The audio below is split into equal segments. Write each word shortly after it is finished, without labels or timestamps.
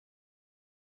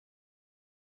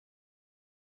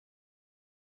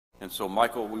And so,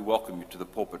 Michael, we welcome you to the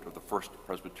pulpit of the First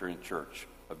Presbyterian Church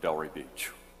of Delray Beach.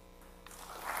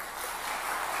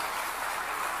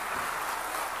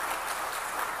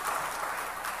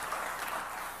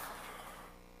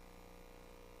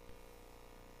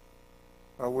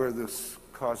 I wear this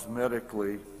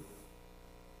cosmetically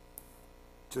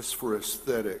just for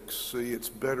aesthetics. See, it's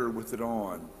better with it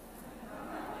on.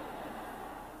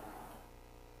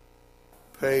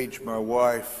 Paige, my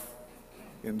wife,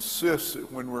 insists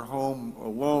that when we're home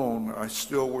alone, I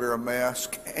still wear a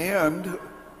mask and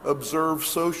observe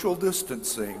social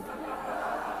distancing.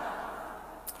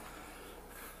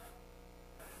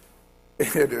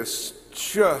 It is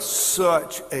just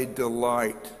such a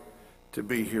delight to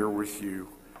be here with you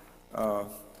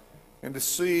and to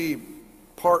see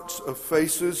parts of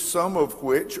faces, some of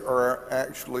which are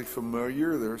actually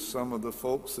familiar. There's some of the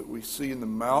folks that we see in the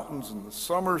mountains in the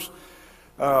summers.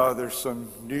 There's some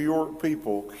New York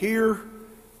people here,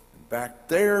 back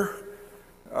there,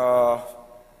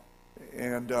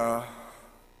 and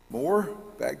more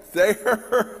back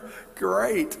there.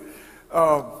 Great.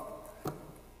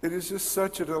 It is just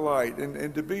such a delight.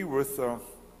 And to be with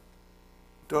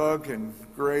Doug and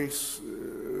Grace,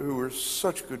 who are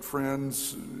such good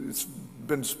friends. It's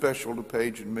been special to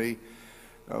Paige and me.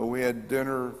 We had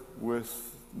dinner with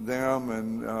them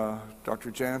and Dr.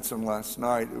 Jansen last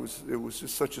night. It was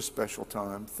just such a special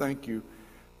time. Thank you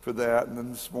for that. And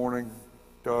then this morning,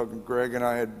 Doug and Greg and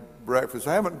I had breakfast.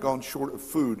 I haven't gone short of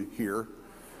food here.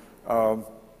 And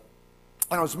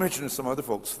I was mentioning to some other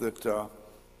folks that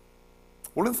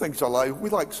one of the things we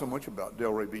like so much about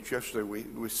Delray Beach. Yesterday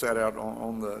we sat out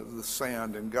on the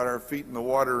sand and got our feet in the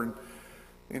water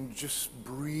and just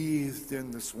breathed in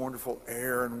this wonderful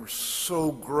air, and we're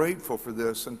so grateful for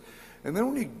this. And then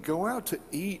when you go out to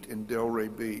eat in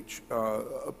Delray Beach,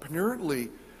 apparently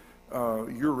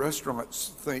your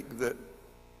restaurants think that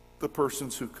the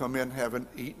persons who come in haven't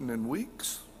eaten in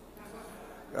weeks.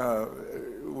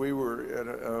 We were at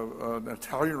an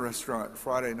Italian restaurant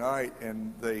Friday night,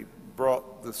 and they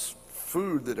brought this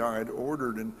food that I had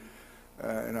ordered, and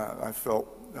I felt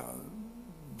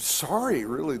sorry,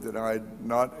 really, that I had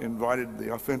not invited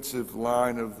the offensive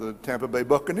line of the Tampa Bay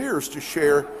Buccaneers to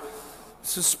share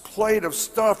this plate of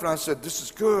stuff. And I said, "This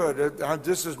is good.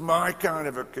 This is my kind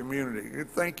of a community.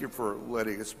 Thank you for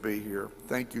letting us be here.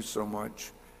 Thank you so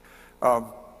much."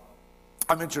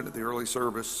 I mentioned at the early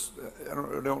service, I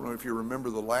don't know if you remember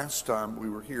the last time we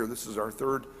were here. This is our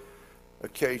third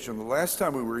occasion. The last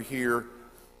time we were here,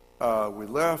 we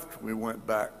left, we went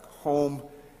back home,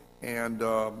 and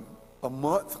a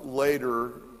month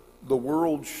later, the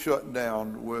world shut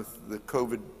down with the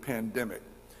COVID pandemic.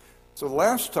 So the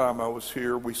last time I was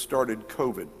here, we started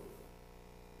COVID.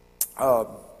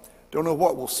 Don't know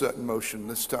what we'll set in motion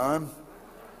this time.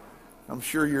 I'm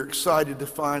sure you're excited to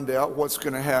find out what's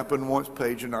going to happen once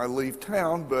Paige and I leave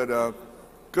town, but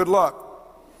good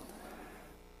luck.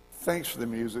 Thanks for the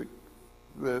music.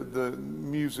 The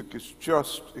music is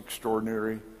just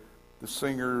extraordinary. The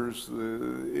singers,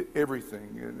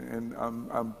 everything, and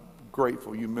I'm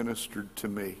grateful you ministered to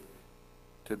me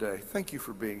today. Thank you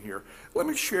for being here. Let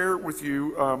me share with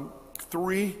you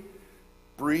 3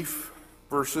 brief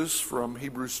verses from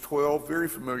Hebrews 12, very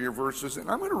familiar verses, and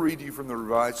I'm going to read to you from the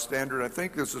Revised Standard. I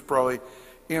think this is probably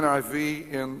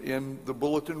NIV in the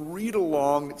bulletin. Read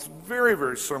along. It's very,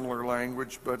 very similar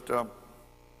language, but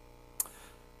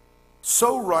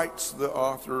so writes the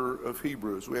author of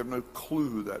Hebrews. We have no clue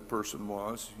who that person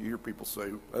was. You hear people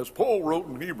say, as Paul wrote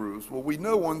in Hebrews. Well, we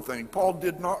know one thing. Paul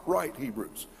did not write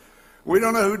Hebrews. We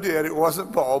don't know who did. It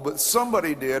wasn't Paul, but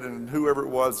somebody did, and whoever it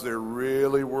was, they're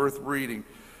really worth reading.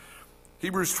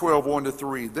 Hebrews 12,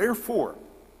 1-3. Therefore,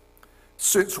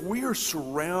 since we are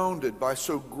surrounded by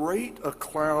so great a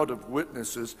cloud of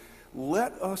witnesses,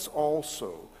 let us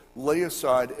also lay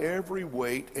aside every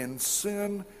weight and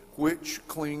sin which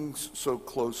clings so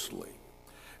closely.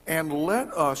 And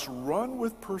let us run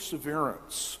with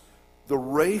perseverance the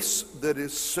race that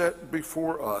is set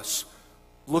before us,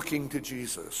 looking to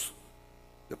Jesus,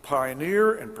 the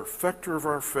pioneer and perfecter of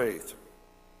our faith,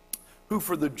 who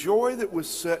for the joy that was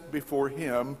set before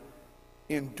him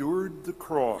endured the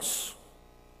cross,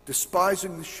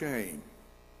 despising the shame,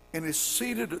 and is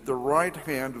seated at the right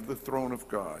hand of the throne of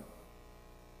God.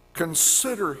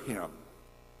 Consider him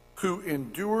who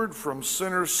endured from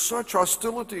sinners such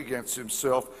hostility against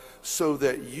himself, so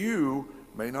that you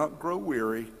may not grow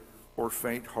weary or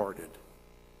faint-hearted.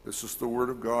 This is the word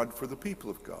of God for the people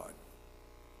of God.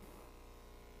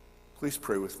 Please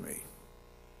pray with me.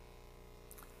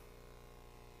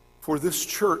 For this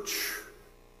church,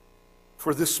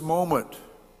 for this moment,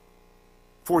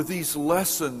 for these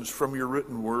lessons from your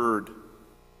written word,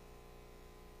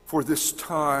 for this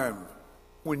time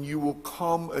when you will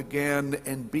come again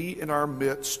and be in our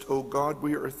midst. Oh God,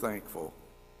 we are thankful.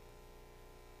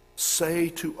 Say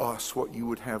to us what you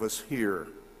would have us hear,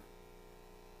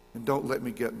 and don't let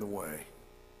me get in the way.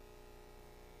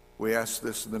 We ask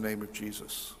this in the name of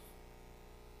Jesus.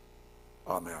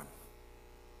 Amen.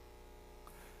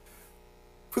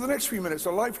 For the next few minutes,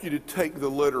 I'd like for you to take the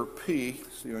letter P,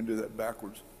 so you undo that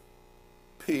backwards,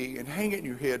 P, and hang it in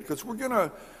your head, because we're going to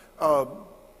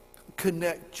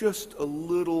connect just a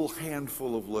little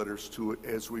handful of letters to it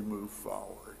as we move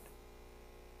forward.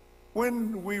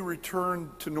 When we returned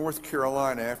to North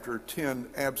Carolina after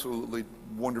 10 absolutely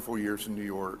wonderful years in New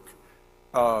York,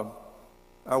 I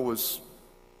was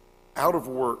out of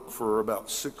work for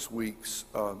about 6 weeks,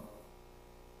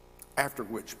 after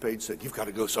which Paige said, "You've got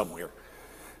to go somewhere."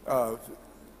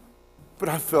 But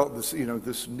I felt this,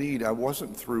 this need. I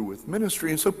wasn't through with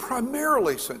ministry. And so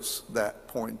primarily since that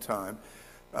point in time,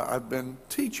 I've been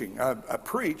teaching. I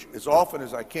preach as often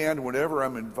as I can. Whenever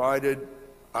I'm invited,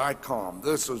 I come.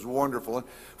 This is wonderful. And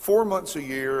 4 months a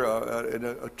year in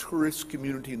a tourist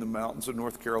community in the mountains of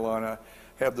North Carolina,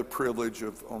 have the privilege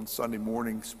of, on Sunday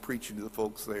mornings, preaching to the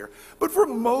folks there. But for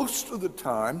most of the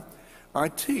time, I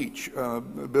teach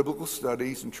biblical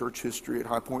studies and church history at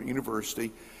High Point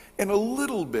University, and a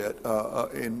little bit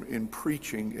in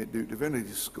preaching at Duke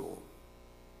Divinity School.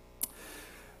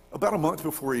 About a month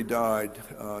before he died,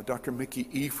 Dr. Mickey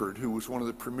Eford, who was one of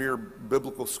the premier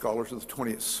biblical scholars of the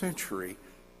 20th century,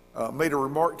 made a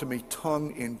remark to me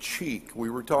tongue-in-cheek. We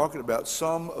were talking about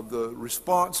some of the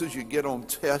responses you get on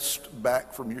tests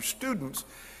back from your students,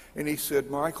 and he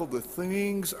said, "Michael, the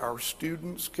things our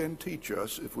students can teach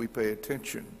us if we pay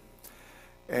attention."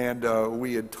 And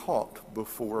we had talked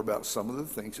before about some of the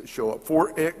things that show up.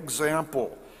 For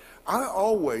example, I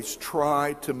always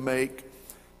try to make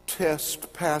tests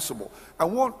passable. I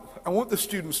want the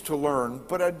students to learn,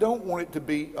 but I don't want it to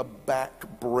be a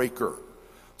backbreaker.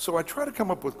 So I try to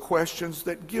come up with questions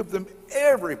that give them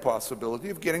every possibility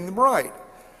of getting them right.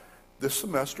 This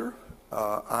semester,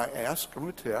 I asked on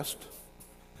a test,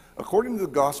 according to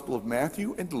the Gospel of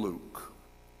Matthew and Luke,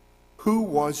 who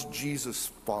was Jesus'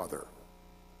 father?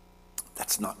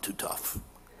 That's not too tough.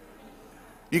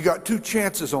 You got 2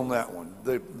 chances on that one.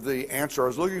 The answer I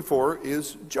was looking for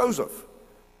is Joseph.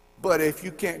 But if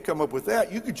you can't come up with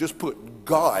that, you could just put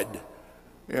God,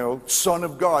 Son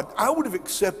of God. I would have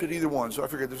accepted either one. So I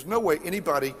figured there's no way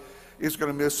anybody is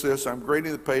going to miss this. I'm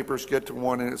grading the papers, get to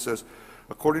one, and it says,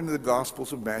 according to the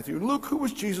Gospels of Matthew and Luke, who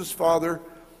was Jesus' father?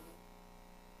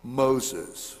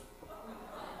 Moses.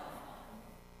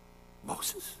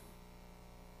 Moses.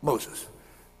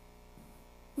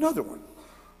 Another one.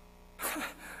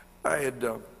 I had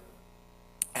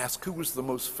asked who was the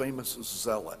most famous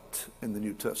zealot in the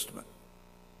New Testament.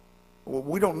 Well,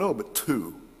 we don't know but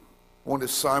 2. One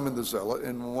is Simon the Zealot,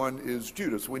 and one is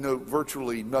Judas. We know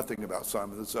virtually nothing about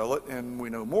Simon the Zealot, and we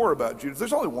know more about Judas.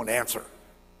 There's only one answer.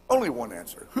 Only one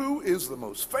answer. Who is the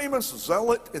most famous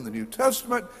zealot in the New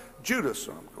Testament? Judas.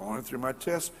 So I'm going through my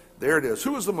test. There it is.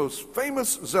 Who is the most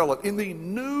famous zealot in the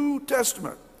New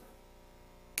Testament?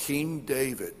 King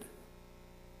David.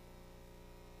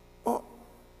 Well,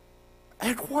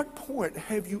 at what point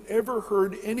have you ever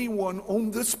heard anyone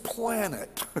on this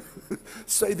planet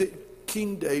say that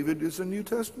King David is a New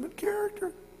Testament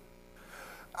character?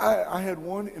 I had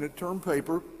one in a term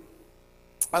paper.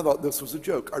 I thought this was a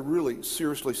joke. I really,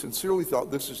 seriously, sincerely thought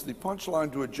this is the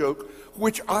punchline to a joke,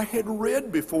 which I had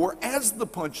read before as the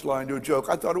punchline to a joke.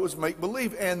 I thought it was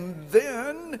make-believe. And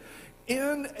then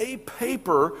in a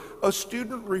paper, a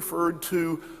student referred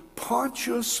to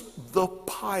Pontius the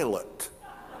Pilot.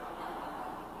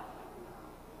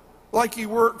 Like he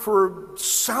worked for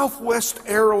Southwest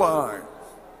Airlines.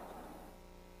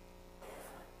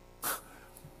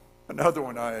 Another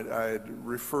one I had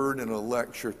referred in a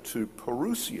lecture to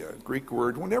parousia, Greek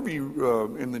word. Whenever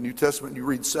you, in the New Testament, you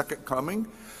read Second Coming,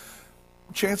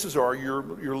 chances are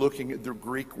you're looking at the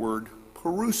Greek word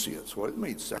parousia. That's what it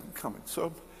means, Second Coming.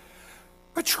 So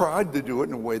I tried to do it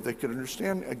in a way they could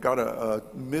understand. I got a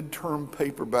midterm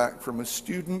paper back from a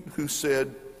student who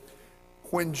said,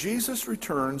 when Jesus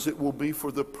returns, it will be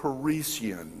for the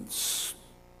Parisians.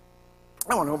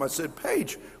 I don't know. I said,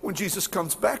 Paige, when Jesus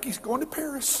comes back, he's going to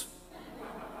Paris.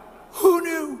 Who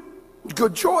knew?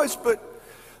 Good choice, but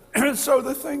so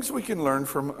the things we can learn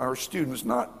from our students.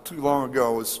 Not too long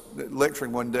ago, I was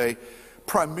lecturing one day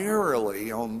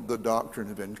primarily on the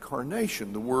doctrine of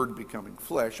incarnation, the Word becoming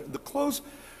flesh. At the close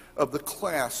of the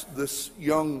class, this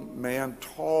young man,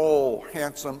 tall,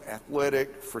 handsome,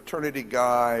 athletic, fraternity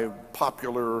guy,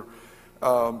 popular,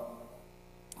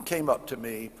 came up to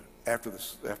me after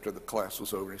the class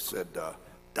was over. He said,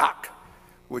 Doc,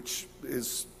 which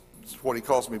is what he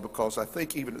calls me because I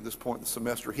think even at this point in the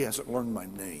semester he hasn't learned my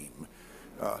name.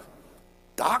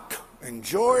 Doc,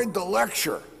 enjoyed the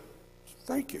lecture.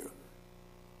 Thank you.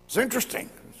 It's interesting.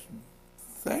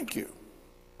 Thank you.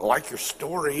 I like your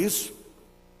stories.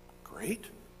 Great.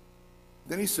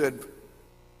 Then he said,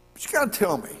 but you got to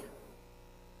tell me,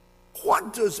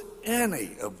 what does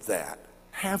any of that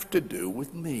have to do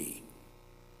with me?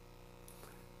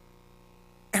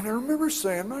 And I remember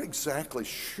saying, I'm not exactly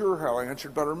sure how I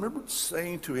answered, but I remember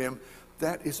saying to him,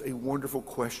 that is a wonderful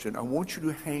question. I want you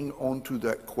to hang on to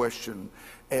that question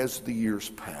as the years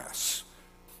pass.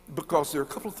 Because there are a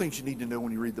couple of things you need to know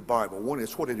when you read the Bible. One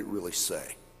is, what did it really say?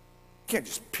 You can't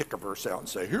just pick a verse out and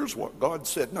say, here's what God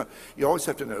said. No, you always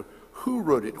have to know who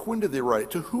wrote it, when did they write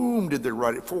it, to whom did they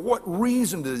write it, for what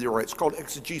reason did they write it. It's called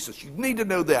exegesis. You need to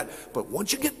know that. But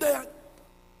once you get that,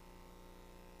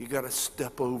 you got to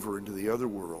step over into the other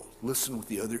world, listen with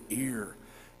the other ear,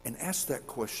 and ask that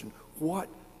question, what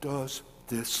does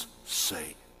this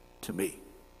say to me?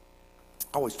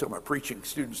 I always tell my preaching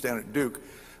students down at Duke,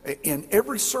 in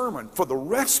every sermon for the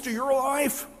rest of your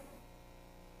life,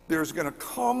 there's going to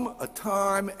come a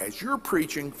time as you're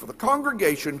preaching for the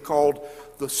congregation called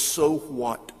the so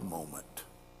what moment.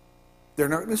 They're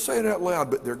not going to say it out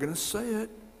loud, but they're going to say it.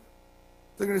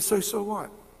 They're going to say, so what?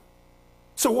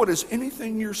 So what does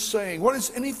anything you're saying, what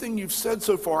does anything you've said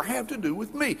so far have to do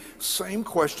with me? Same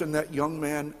question that young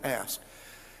man asked.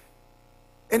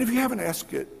 And if you haven't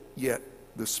asked it yet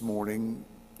this morning,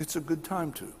 it's a good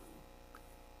time to.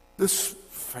 This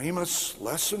famous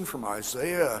lesson from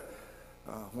Isaiah,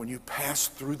 when you pass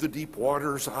through the deep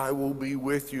waters, I will be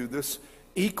with you. This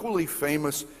equally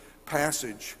famous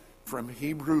passage from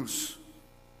Hebrews.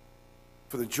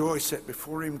 For the joy set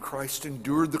before him, Christ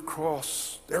endured the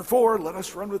cross. Therefore, let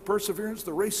us run with perseverance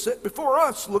the race set before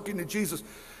us, looking to Jesus.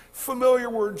 Familiar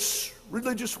words,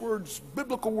 religious words,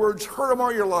 biblical words, heard them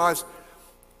all your lives.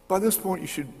 By this point, you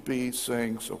should be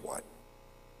saying, so what?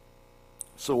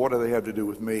 So what do they have to do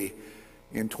with me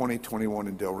in 2021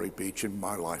 in Delray Beach, in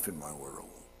my life, in my world?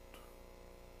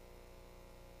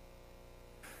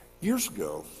 Years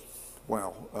ago,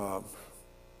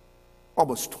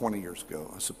 almost 20 years ago,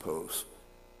 I suppose,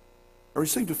 I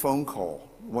received a phone call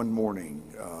one morning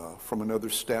from another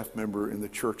staff member in the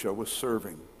church I was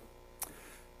serving.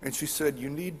 And she said, you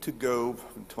need to go,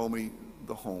 and told me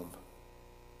the home.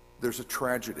 There's a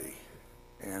tragedy,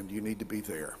 and you need to be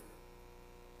there.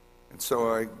 And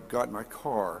so I got in my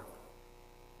car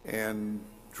and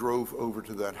drove over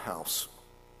to that house.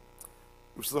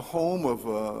 It was the home of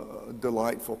a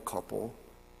delightful couple,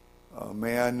 a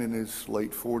man in his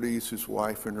late 40s, his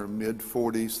wife in her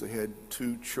mid-40s. They had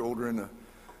 2 children, a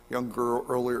young girl,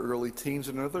 early teens,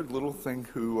 and another little thing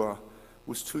who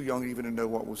was too young even to know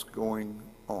what was going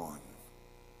on.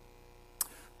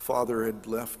 Father had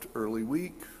left early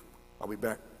week. I'll be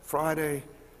back Friday.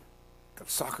 Got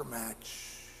a soccer match.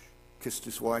 Kissed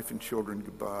his wife and children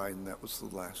goodbye, and that was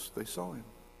the last they saw him.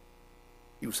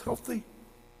 He was healthy.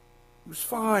 He was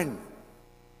fine.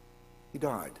 He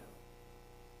died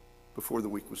before the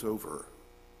week was over.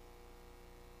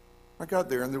 I got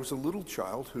there, and there was a little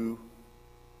child who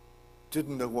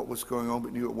didn't know what was going on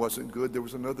but knew it wasn't good. There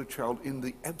was another child in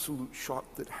the absolute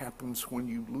shock that happens when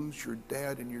you lose your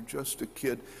dad and you're just a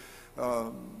kid.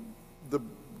 The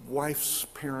wife's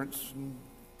parents and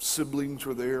siblings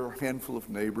were there, a handful of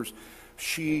neighbors.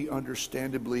 She,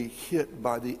 understandably hit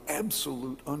by the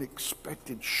absolute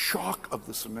unexpected shock of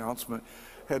this announcement,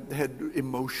 had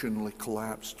emotionally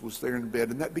collapsed, was there in bed.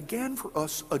 And that began for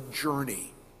us a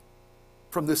journey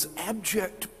from this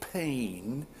abject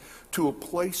pain to a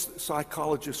place that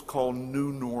psychologists call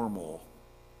new normal.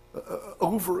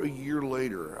 Over a year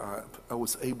later, I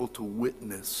was able to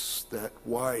witness that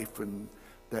wife and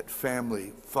that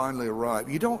family finally arrive.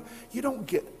 You don't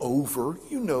get over,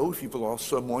 if you've lost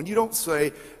someone. You don't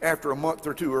say after a month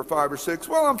or 2 or 5 or 6,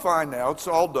 well, I'm fine now, it's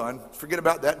all done, forget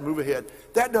about that and move ahead.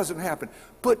 That doesn't happen.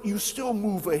 But you still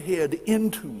move ahead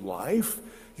into life.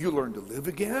 You learn to live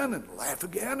again and laugh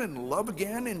again and love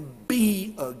again and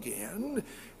be again.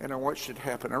 And I watched it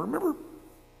happen. I remember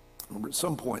at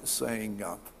some point saying,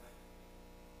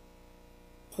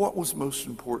 what was most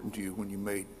important to you when you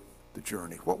made the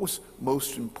journey? What was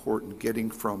most important getting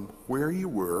from where you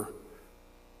were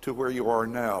to where you are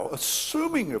now?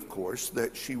 Assuming, of course,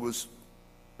 that she was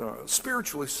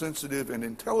spiritually sensitive and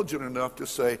intelligent enough to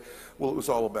say, well, it was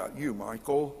all about you,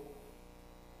 Michael.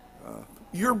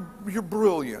 Your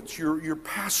brilliance, your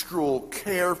pastoral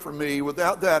care for me,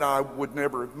 without that I would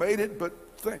never have made it. But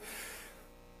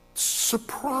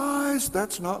surprise,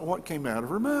 that's not what came out of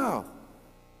her mouth.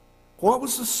 what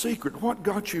was the secret? What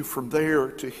got you from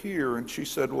there to here? And she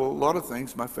said, well, a lot of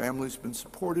things. My family's been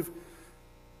supportive.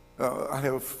 I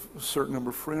have a certain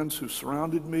number of friends who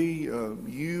surrounded me.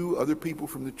 You, other people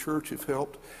from the church have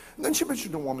helped. And then she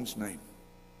mentioned a woman's name.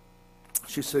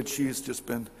 She said she has just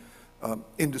been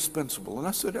indispensable. And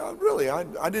I said, really,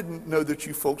 I didn't know that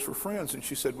you folks were friends. And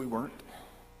she said, we weren't.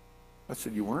 I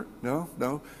said, you weren't?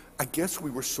 No. I guess we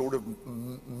were sort of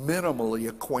minimally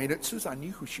acquaintances. I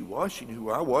knew who she was. She knew who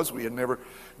I was. We had never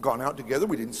gone out together.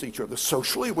 We didn't see each other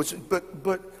socially.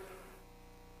 But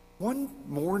one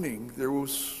morning there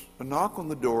was a knock on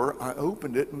the door. I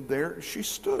opened it, and there she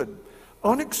stood.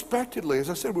 Unexpectedly, as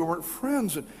I said, we weren't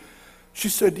friends. And she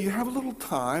said, do you have a little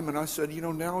time? And I said,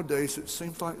 nowadays it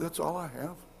seems like that's all I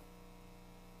have.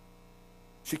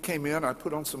 She came in, I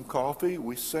put on some coffee,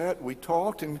 we sat, we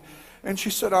talked, and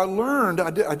she said, I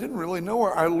didn't really know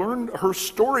her. I learned her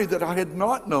story that I had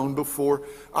not known before.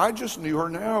 I just knew her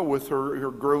now with her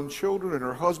grown children and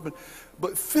her husband.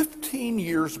 But 15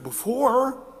 years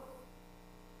before,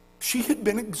 she had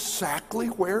been exactly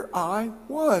where I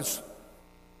was.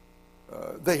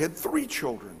 They had 3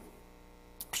 children,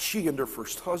 she and her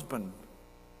first husband.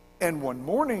 And one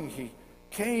morning he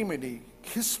came and he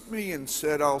kissed me and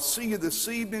said, I'll see you this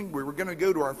evening. We were going to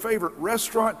go to our favorite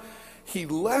restaurant. He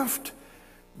left.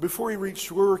 Before he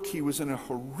reached work, he was in a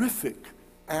horrific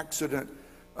accident,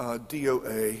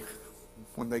 DOA.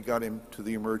 When they got him to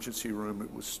the emergency room,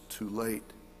 it was too late.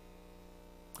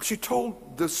 She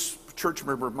told this church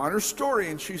member of mine her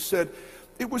story, and she said,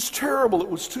 it was terrible. It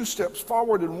was 2 steps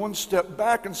forward and 1 step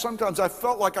back, and sometimes I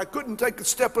felt like I couldn't take a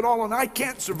step at all, and I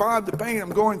can't survive the pain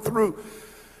I'm going through.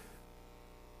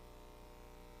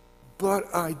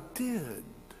 But I did.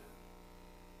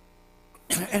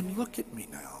 And look at me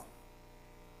now.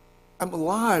 I'm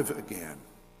alive again.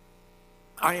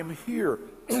 I am here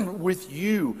with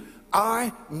you.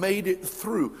 I made it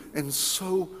through, and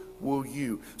so will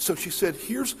you. So she said,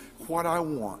 here's what I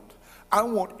want. I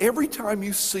want every time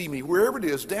you see me, wherever it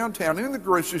is, downtown, in the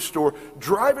grocery store,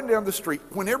 driving down the street,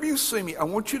 whenever you see me, I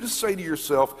want you to say to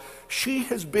yourself, she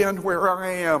has been where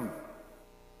I am.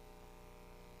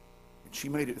 And she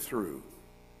made it through,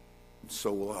 and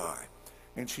so will I.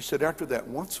 And she said after that,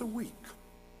 once a week,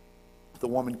 the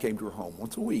woman came to her home,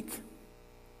 once a week.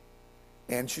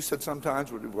 And she said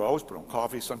sometimes we'd always put on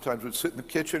coffee, sometimes we'd sit in the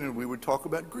kitchen and we would talk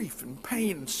about grief and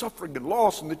pain and suffering and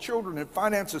loss and the children and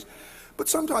finances. But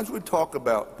sometimes we'd talk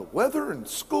about the weather and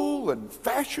school and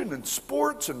fashion and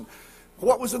sports and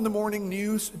what was in the morning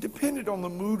news. It depended on the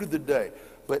mood of the day.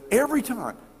 But every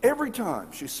time,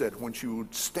 she said, when she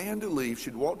would stand to leave,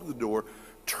 she'd walk to the door,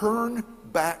 turn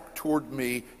back toward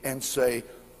me and say,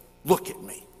 look at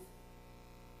me.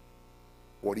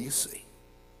 What do you see?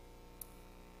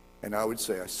 And I would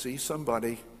say, I see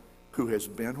somebody who has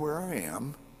been where I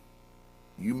am.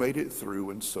 You made it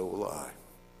through, and so will I.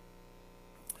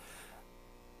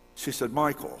 She said,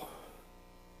 Michael,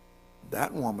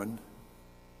 that woman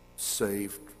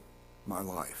saved my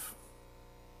life.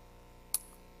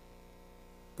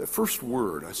 The first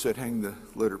word, I said, hang the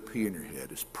letter P in your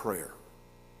head, is prayer.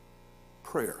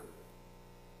 Prayer.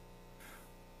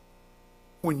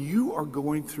 When you are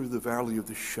going through the valley of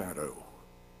the shadow,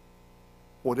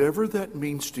 whatever that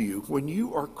means to you, when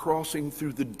you are crossing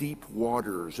through the deep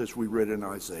waters, as we read in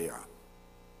Isaiah,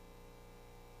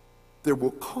 there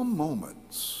will come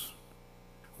moments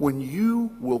when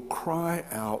you will cry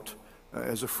out,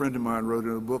 as a friend of mine wrote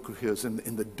in a book of his,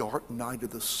 in the dark night of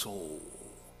the soul.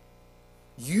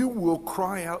 You will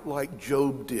cry out like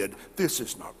Job did. This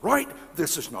is not right.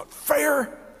 This is not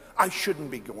fair. I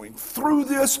shouldn't be going through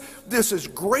this. This is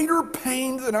greater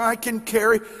pain than I can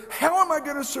carry. How am I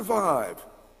going to survive?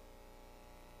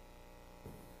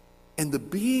 And the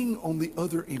being on the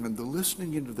other end, the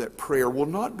listening into that prayer, will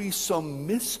not be some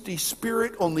misty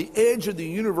spirit on the edge of the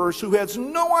universe who has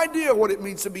no idea what it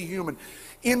means to be human.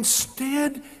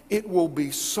 Instead, it will be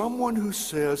someone who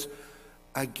says,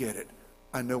 I get it.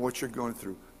 I know what you're going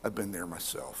through. I've been there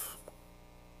myself.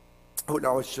 When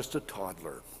I was just a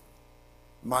toddler,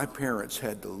 my parents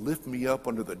had to lift me up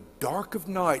under the dark of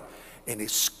night and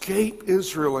escape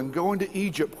Israel and go into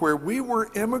Egypt, where we were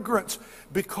immigrants,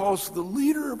 because the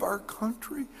leader of our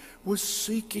country was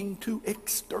seeking to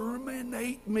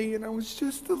exterminate me. And I was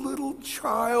just a little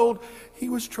child. He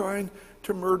was trying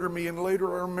to murder me. And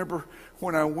later I remember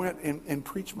when I went and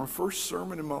preached my first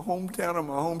sermon in my hometown, in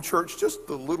my home church, just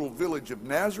the little village of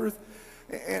Nazareth.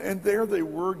 And there they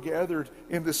were, gathered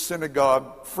in the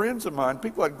synagogue, friends of mine,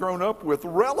 people I'd grown up with,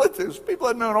 relatives, people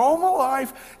I'd known all my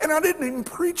life, and I didn't even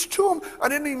preach to them. I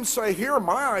didn't even say, here are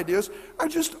my ideas. I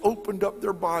just opened up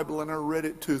their Bible and I read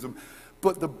it to them.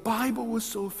 But the Bible was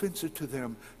so offensive to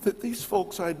them that these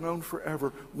folks I'd known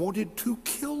forever wanted to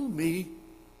kill me.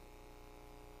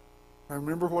 I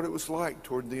remember what it was like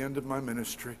toward the end of my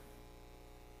ministry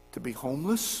to be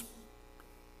homeless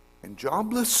and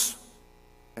jobless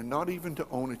and not even to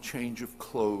own a change of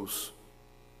clothes.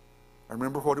 I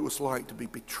remember what it was like to be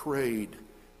betrayed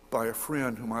by a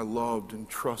friend whom I loved and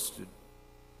trusted.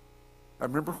 I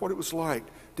remember what it was like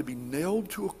to be nailed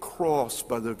to a cross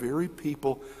by the very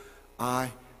people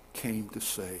I came to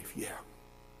save. Yeah.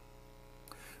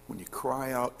 When you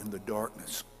cry out in the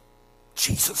darkness,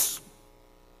 Jesus,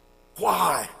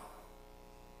 why?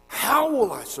 How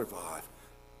will I survive?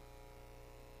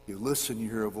 You listen, you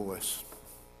hear a voice.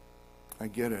 I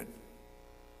get it.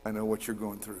 I know what you're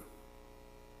going through.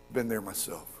 Been there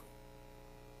myself.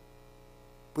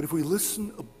 But if we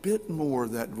listen a bit more,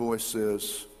 that voice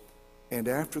says, and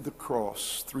after the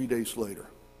cross, 3 days later,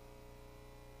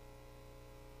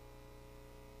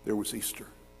 there was Easter.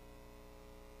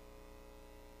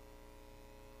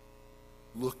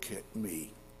 Look at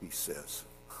me, he says.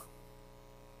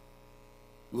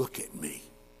 Look at me.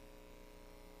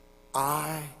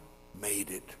 I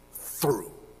made it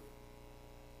through.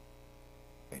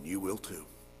 And you will too.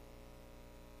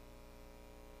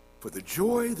 For the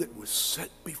joy that was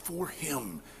set before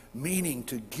him, meaning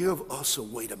to give us a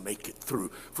way to make it through.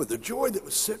 For the joy that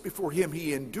was set before him,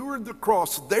 he endured the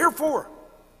cross. Therefore,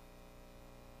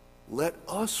 let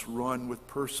us run with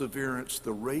perseverance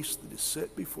the race that is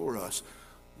set before us,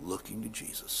 looking to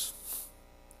Jesus,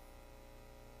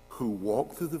 who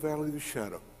walked through the valley of the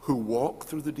shadow, who walked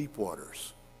through the deep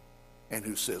waters, and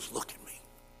who says, look at me.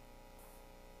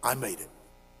 I made it.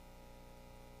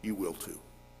 You will too.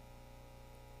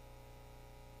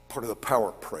 Part of the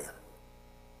power prayer.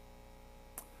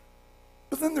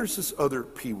 But then there's this other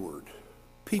P word,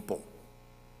 people.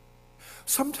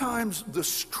 Sometimes the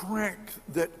strength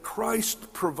that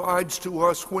Christ provides to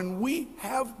us when we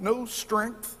have no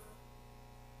strength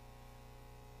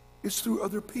is through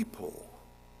other people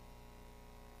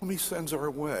whom he sends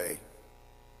our way.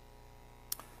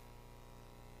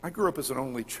 I grew up as an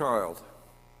only child,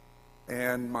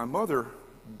 and my mother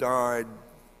died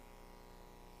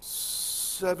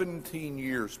 17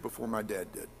 years before my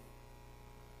dad did.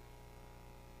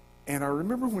 And I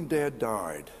remember when Dad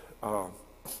died,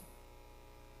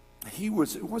 it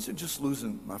wasn't just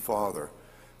losing my father.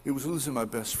 It was losing my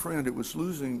best friend. It was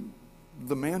losing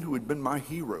the man who had been my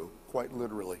hero, quite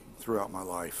literally, throughout my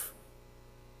life.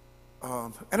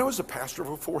 And I was a pastor of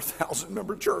a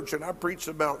 4,000-member church, and I preached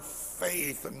about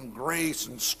faith and grace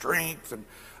and strength, and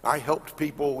I helped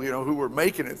people, who were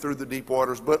making it through the deep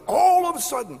waters. But all of a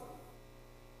sudden,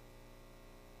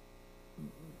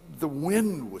 the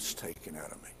wind was taken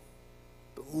out of me.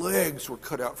 The legs were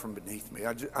cut out from beneath me.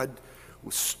 I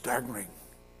was staggering.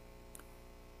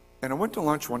 And I went to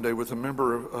lunch one day with a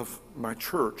member of my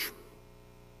church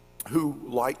who,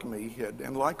 like me,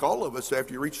 and like all of us,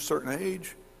 after you reach a certain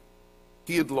age,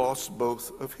 he had lost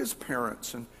both of his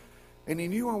parents. And he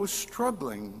knew I was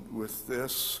struggling with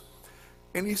this.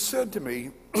 And he said to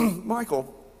me,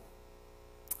 Michael,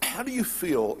 how do you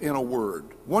feel in a word?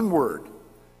 One word.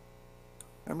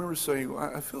 I remember saying,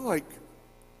 I feel like,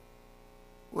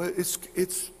 well,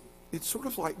 it's sort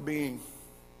of like being,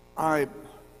 I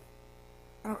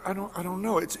don't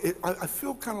know. I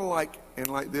feel kind of like, and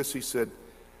like this, he said,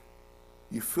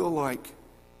 you feel like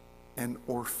an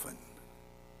orphan.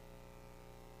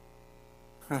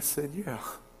 I said, yeah,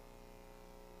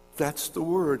 that's the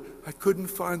word. I couldn't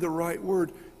find the right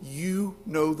word. You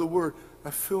know the word. I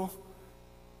feel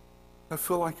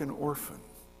like an orphan.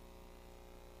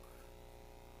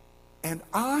 And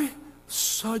I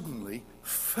suddenly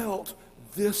felt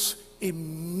this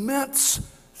immense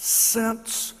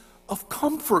sense of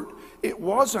comfort. It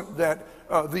wasn't that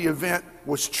the event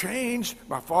was changed,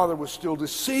 my father was still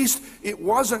deceased. It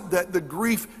wasn't that the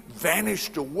grief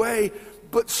vanished away,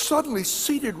 but suddenly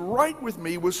seated right with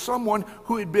me was someone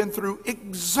who had been through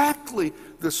exactly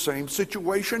the same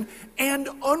situation and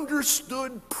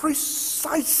understood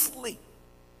precisely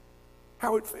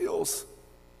how it feels.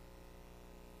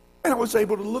 And I was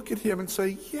able to look at him and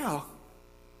say, yeah,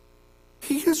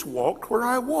 he has walked where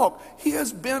I walk. He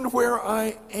has been where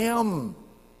I am.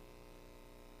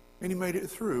 And he made it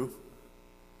through.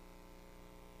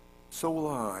 So will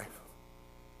I.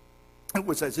 It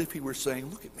was as if he were saying,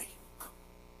 look at me.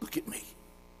 Look at me.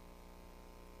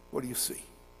 What do you see?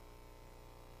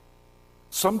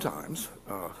 Sometimes,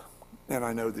 and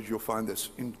I know that you'll find this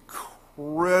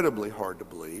incredibly hard to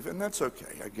believe, and that's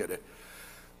okay, I get it.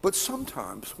 But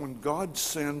sometimes when God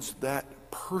sends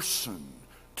that person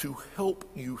to help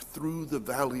you through the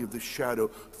valley of the shadow,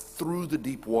 through the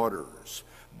deep waters.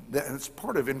 And it's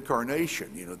part of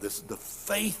incarnation. The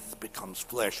faith becomes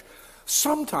flesh.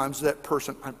 Sometimes that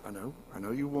person, I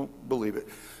know you won't believe it,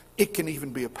 it can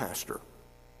even be a pastor.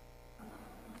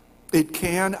 It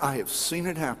can. I have seen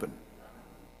it happen.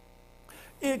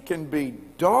 It can be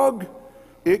Doug.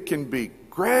 It can be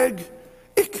Greg.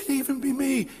 It can even be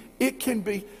me. It can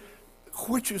be,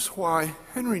 which is why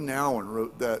Henry Nouwen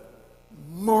wrote that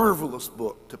marvelous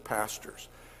book to pastors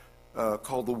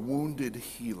called The Wounded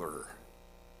Healer.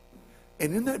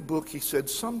 And in that book, he said,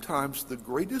 sometimes the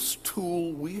greatest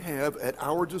tool we have at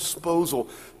our disposal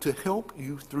to help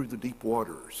you through the deep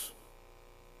waters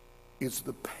is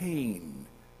the pain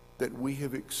that we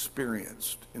have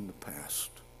experienced in the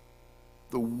past.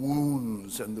 The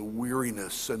wounds and the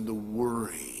weariness and the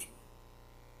worry.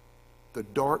 The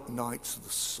dark nights of the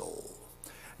soul.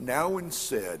 Nouwen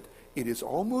said, it is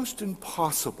almost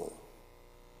impossible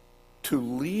to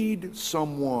lead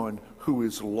someone who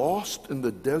is lost in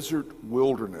the desert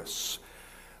wilderness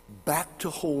back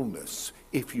to wholeness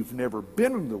if you've never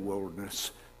been in the wilderness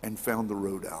and found the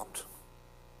road out.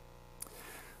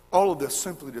 All of this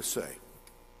simply to say,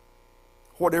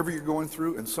 whatever you're going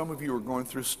through, and some of you are going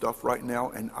through stuff right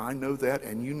now, and I know that,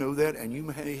 and you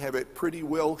may have it pretty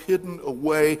well hidden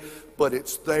away, but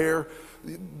it's there.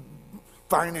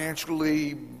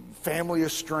 Financially, family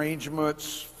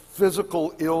estrangements,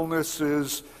 physical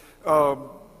illnesses,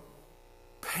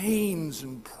 pains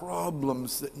and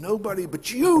problems that nobody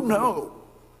but you know.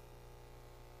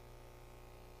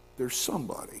 There's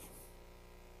somebody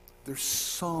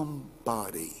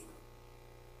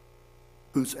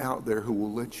who's out there who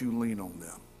will let you lean on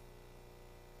them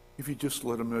if you just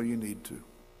let them know you need to.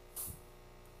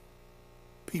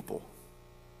 People.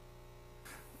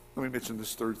 Let me mention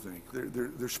this third thing.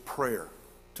 There's prayer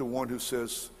to one who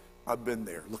says, I've been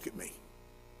there, look at me.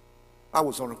 I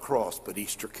was on a cross, but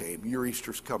Easter came. Your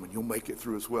Easter's coming. You'll make it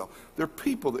through as well. There are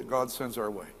people that God sends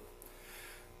our way.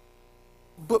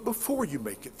 But before you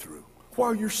make it through,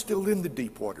 while you're still in the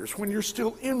deep waters, when you're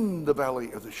still in the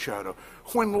valley of the shadow,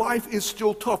 when life is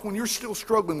still tough, when you're still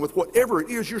struggling with whatever it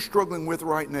is you're struggling with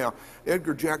right now,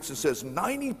 Edgar Jackson says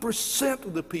 90%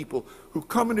 of the people who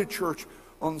come into church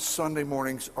on Sunday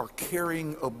mornings are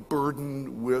carrying a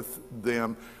burden with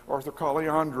them. Arthur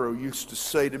Caliandro used to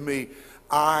say to me,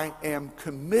 I am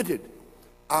committed,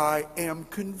 I am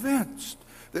convinced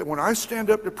that when I stand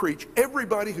up to preach,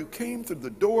 everybody who came through the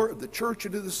door of the church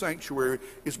into the sanctuary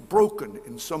is broken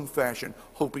in some fashion,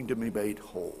 hoping to be made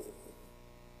whole.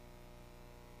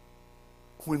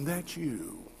 When that's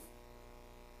you,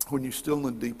 when you're still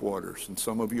in the deep waters, and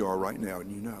some of you are right now,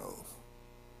 and you know,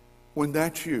 when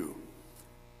that's you,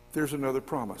 there's another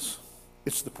promise.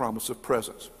 It's the promise of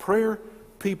presence. Prayer,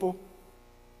 people,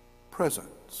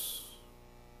 presence.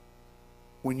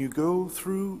 When you go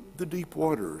through the deep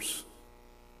waters,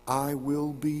 I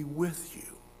will be with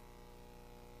you.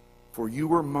 For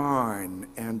you are mine,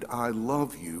 and I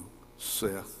love you,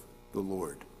 saith the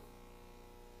Lord.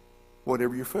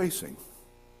 Whatever you're facing,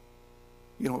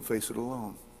 you don't face it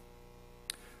alone.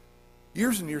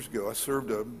 Years and years ago, I served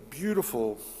a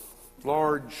beautiful,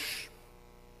 large,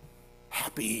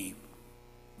 happy,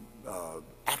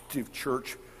 active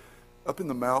church up in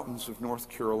the mountains of North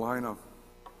Carolina.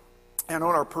 And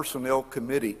on our personnel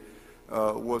committee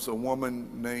was a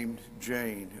woman named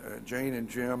Jane. Jane and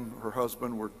Jim, her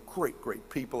husband, were great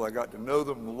people. I got to know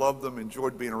them, loved them,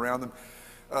 enjoyed being around them.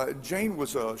 Jane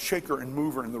was a shaker and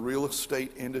mover in the real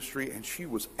estate industry, and she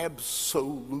was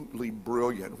absolutely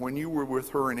brilliant. When you were with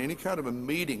her in any kind of a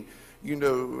meeting, you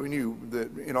knew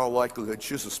that in all likelihood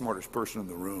she's the smartest person in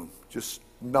the room. Just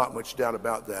not much doubt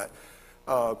about that.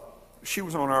 She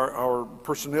was on our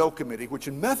personnel committee, which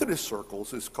in Methodist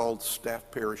circles is called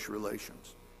Staff Parish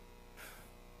Relations.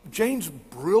 Jane's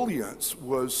brilliance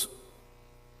was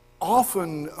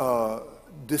often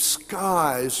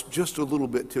disguised just a little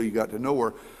bit till you got to know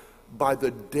her by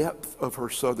the depth of her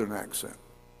southern accent.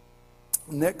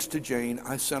 Next to Jane,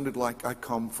 I sounded like I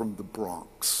come from the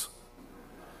Bronx.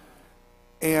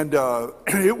 And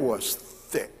it was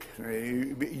thick.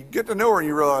 You get to know her and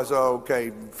you realize, oh,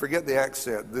 okay, forget the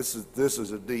accent. This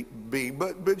is a deep B.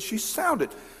 But she sounded.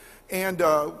 And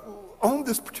on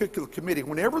this particular committee,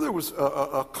 whenever there was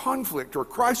a conflict or a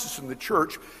crisis in the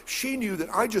church, she knew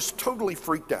that I just totally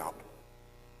freaked out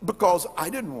because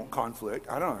I didn't want conflict.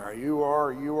 I don't know, you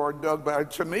are Doug,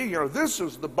 but to me, this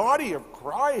is the body of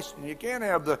Christ, and you can't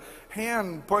have the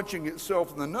hand punching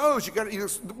itself in the nose.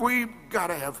 We've got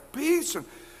to have peace and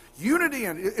unity,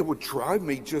 and it would drive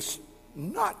me just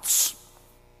nuts.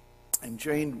 And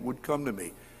Jane would come to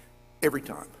me every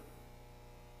time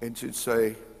And she'd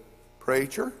say,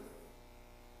 "Preacher,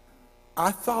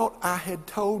 I thought I had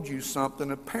told you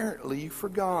something. Apparently you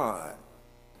forgot.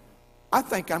 I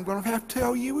think I'm going to have to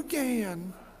tell you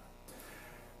again."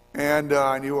 And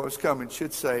I knew what was coming.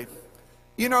 She'd say,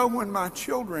 "You know, when my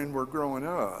children were growing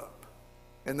up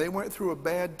and they went through a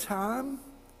bad time,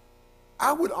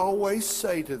 I would always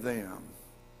say to them,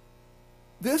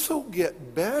 'This'll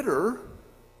get better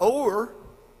or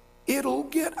it'll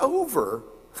get over.'"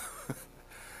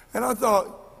 And I thought,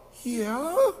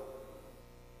 yeah,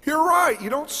 you're right. You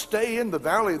don't stay in the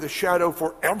valley of the shadow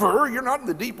forever. You're not in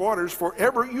the deep waters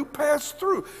forever. You pass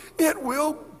through. It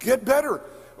will get better.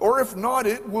 Or if not,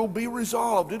 it will be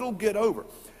resolved. It'll get over.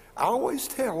 I always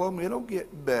tell them it'll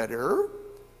get better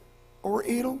or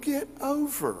it'll get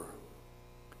over.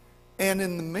 And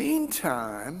in the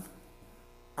meantime,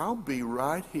 I'll be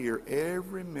right here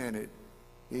every minute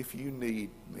if you need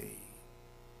me.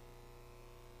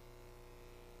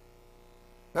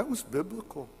 That was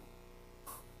biblical.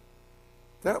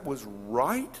 That was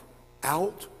right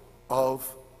out of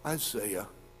Isaiah.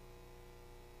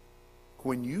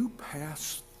 When you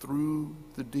pass through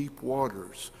the deep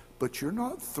waters, but you're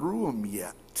not through them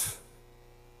yet,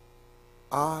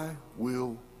 I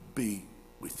will be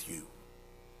with you.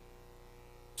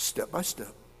 Step by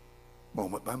step,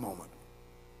 moment by moment.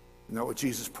 You know what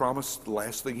Jesus promised? The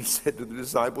last thing he said to the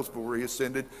disciples before he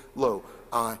ascended? "Lo,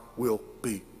 I will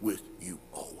be with you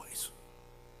always."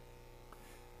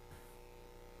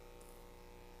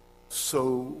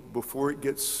 So before it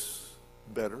gets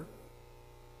better,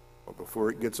 or before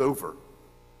it gets over,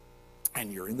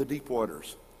 and you're in the deep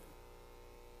waters,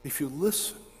 if you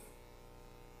listen,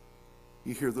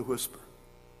 you hear the whisper.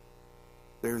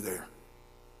 They're there.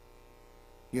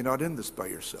 You're not in this by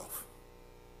yourself.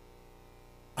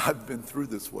 I've been through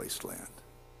this wasteland.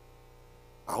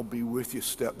 I'll be with you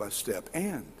step by step,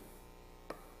 and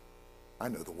I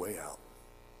know the way out.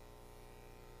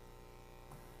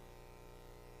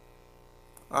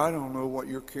 I don't know what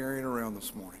you're carrying around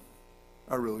this morning.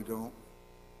 I really don't.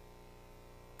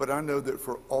 But I know that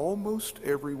for almost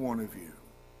every one of you,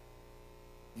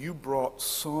 you brought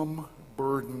some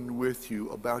burden with you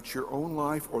about your own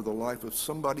life or the life of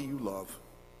somebody you love.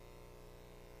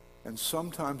 And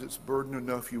sometimes it's burden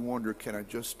enough you wonder, can I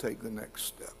just take the next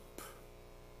step?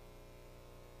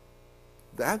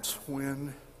 That's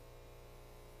when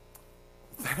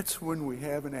we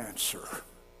have an answer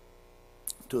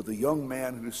to the young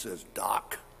man who says,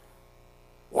 "Doc,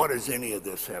 what does any of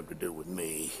this have to do with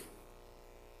me?"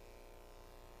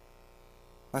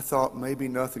 I thought maybe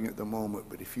nothing at the moment,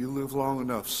 but if you live long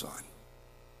enough, son,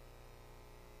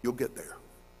 you'll get there.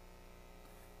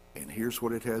 And here's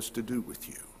what it has to do with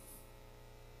you.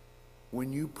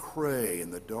 When you pray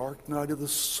in the dark night of the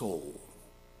soul,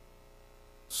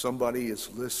 somebody is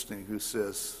listening who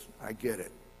says, "I get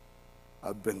it.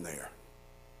 I've been there.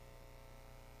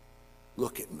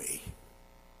 Look at me.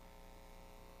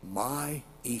 My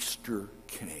Easter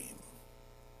came,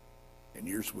 and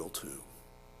yours will too."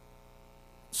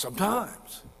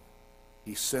 Sometimes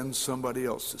he sends somebody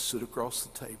else to sit across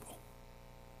the table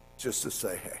just to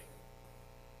say, "Hey,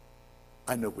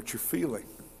 I know what you're feeling.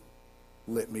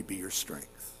 Let me be your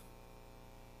strength."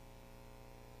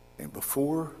 And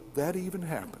before that even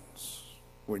happens,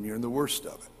 when you're in the worst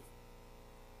of it,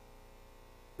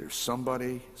 there's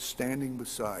somebody standing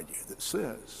beside you that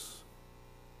says,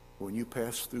 "When you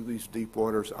pass through these deep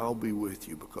waters, I'll be with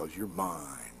you because you're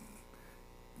mine,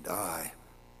 and I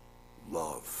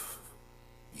love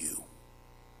you,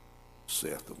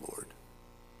 saith the Lord."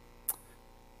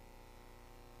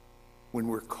 When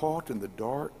we're caught in the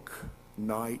dark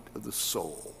night of the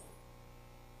soul,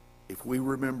 if we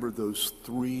remember those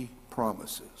three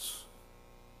promises,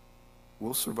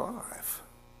 we'll survive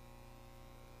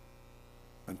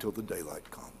until the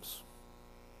daylight comes.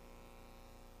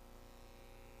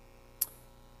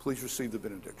 Please receive the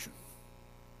benediction.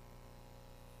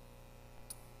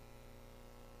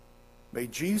 May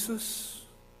Jesus,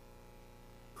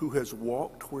 who has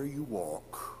walked where you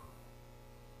walk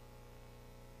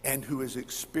and who has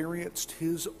experienced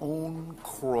his own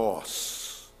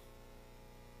cross,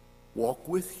 walk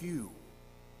with you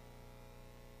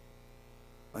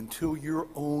until your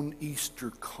own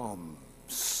Easter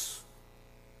comes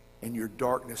and your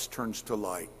darkness turns to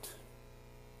light.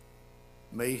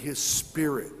 May his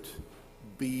Spirit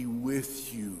be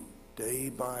with you day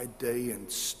by day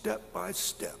and step by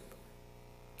step,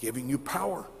 giving you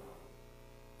power,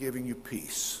 giving you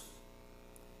peace,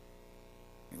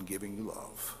 and giving you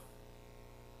love.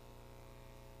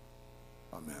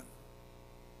 Amen.